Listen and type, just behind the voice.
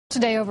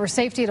Today over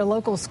safety at a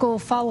local school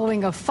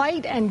following a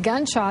fight and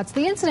gunshots.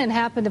 The incident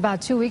happened about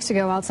 2 weeks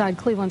ago outside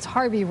Cleveland's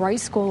Harvey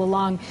Rice School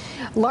along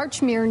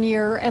Larchmere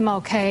near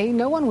MLK.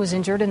 No one was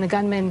injured and the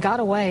gunman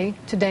got away.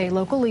 Today,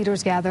 local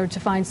leaders gathered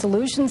to find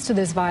solutions to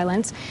this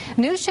violence.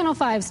 News Channel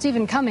 5's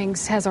Stephen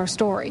Cummings has our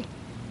story.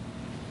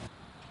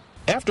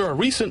 After a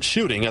recent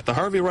shooting at the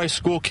Harvey Rice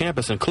School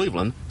campus in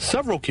Cleveland,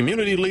 several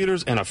community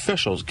leaders and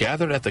officials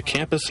gathered at the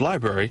campus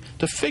library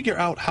to figure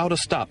out how to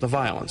stop the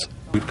violence.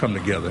 We've come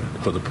together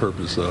for the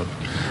purpose of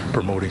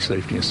promoting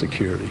safety and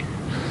security.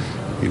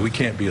 We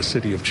can't be a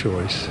city of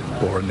choice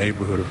or a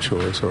neighborhood of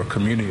choice or a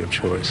community of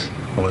choice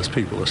unless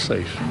people are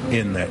safe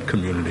in that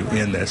community,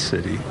 in that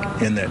city,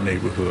 in that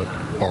neighborhood,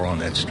 or on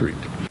that street.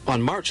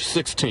 On March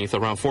 16th,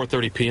 around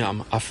 4:30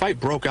 p.m., a fight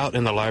broke out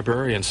in the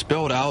library and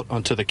spilled out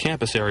onto the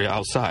campus area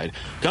outside.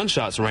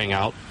 Gunshots rang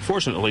out.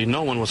 Fortunately,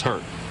 no one was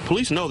hurt.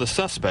 Police know the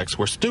suspects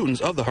were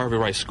students of the Harvey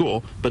Rice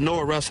School, but no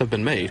arrests have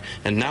been made,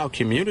 and now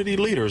community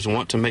leaders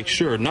want to make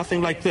sure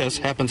nothing like this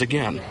happens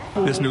again.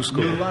 This new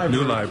school,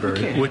 new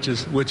library, which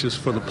is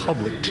for the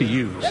public to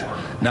use,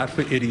 not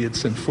for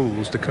idiots and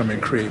fools to come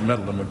and create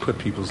meddlement and put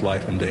people's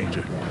life in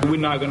danger. We're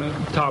not going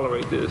to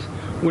tolerate this.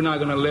 We're not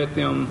going to let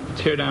them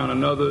tear down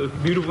another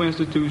beautiful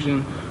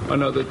institution,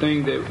 another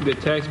thing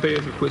that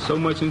taxpayers have put so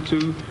much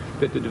into,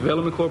 that the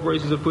development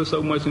corporations have put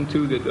so much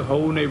into, that the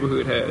whole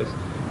neighborhood has.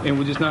 And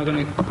we're just not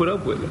going to put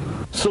up with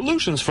it.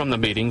 Solutions from the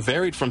meeting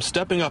varied from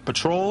stepping up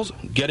patrols,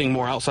 getting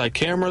more outside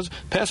cameras,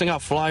 passing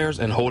out flyers,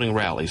 and holding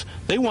rallies.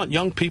 They want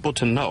young people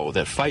to know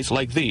that fights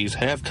like these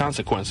have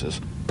consequences.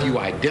 You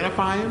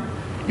identify them,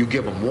 you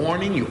give them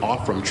warning, you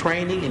offer them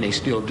training, and they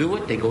still do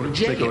it, they go to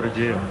jail. They go to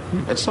jail.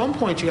 At some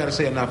point, you got to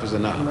say enough is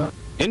enough.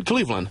 In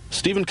Cleveland,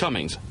 Stephen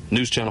Cummings,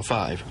 News Channel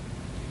 5.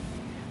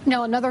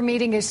 Now, another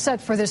meeting is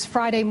set for this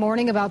Friday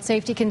morning about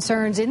safety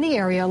concerns in the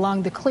area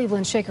along the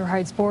Cleveland-Shaker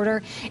Heights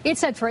border.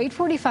 It's set for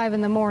 8:45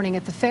 in the morning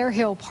at the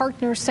Fairhill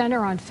Partners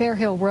Center on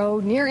Fairhill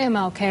Road near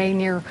MLK,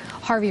 near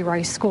Harvey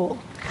Rice School.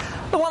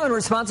 The woman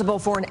responsible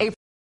for an